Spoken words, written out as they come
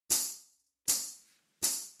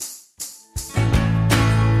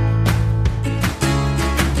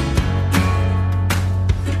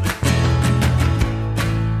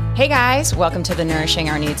Hey guys, welcome to the Nourishing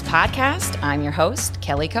Our Needs podcast. I'm your host,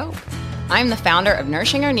 Kelly Cope. I'm the founder of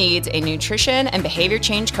Nourishing Our Needs, a nutrition and behavior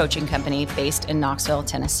change coaching company based in Knoxville,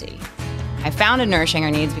 Tennessee. I founded Nourishing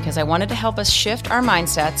Our Needs because I wanted to help us shift our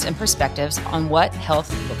mindsets and perspectives on what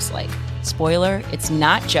health looks like. Spoiler, it's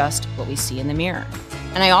not just what we see in the mirror.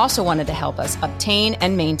 And I also wanted to help us obtain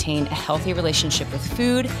and maintain a healthy relationship with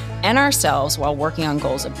food and ourselves while working on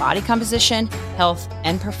goals of body composition, health,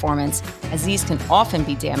 and performance, as these can often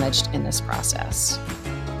be damaged in this process.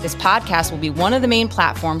 This podcast will be one of the main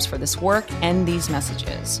platforms for this work and these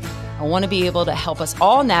messages. I want to be able to help us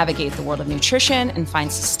all navigate the world of nutrition and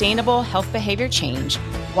find sustainable health behavior change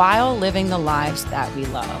while living the lives that we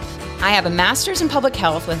love. I have a master's in public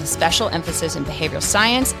health with a special emphasis in behavioral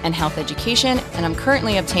science and health education, and I'm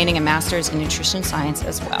currently obtaining a master's in nutrition science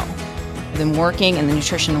as well. I've been working in the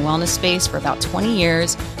nutrition and wellness space for about 20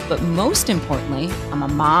 years, but most importantly, I'm a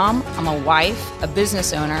mom, I'm a wife, a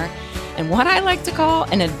business owner, and what I like to call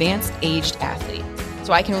an advanced aged athlete.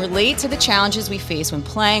 So I can relate to the challenges we face when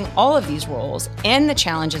playing all of these roles and the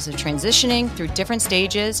challenges of transitioning through different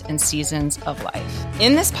stages and seasons of life.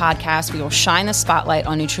 In this podcast, we will shine the spotlight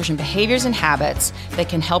on nutrition behaviors and habits that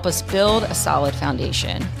can help us build a solid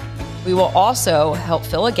foundation. We will also help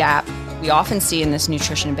fill a gap we often see in this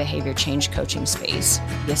nutrition and behavior change coaching space,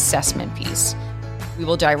 the assessment piece. We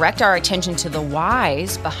will direct our attention to the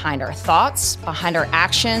whys behind our thoughts, behind our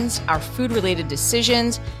actions, our food-related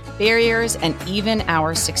decisions, barriers, and even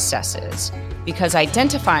our successes, because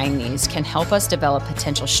identifying these can help us develop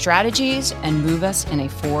potential strategies and move us in a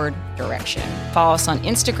forward direction. Follow us on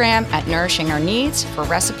Instagram at Nourishing Our Needs for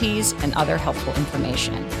recipes and other helpful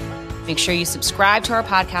information. Make sure you subscribe to our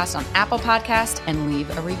podcast on Apple Podcasts and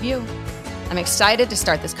leave a review. I'm excited to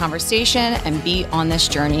start this conversation and be on this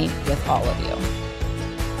journey with all of you.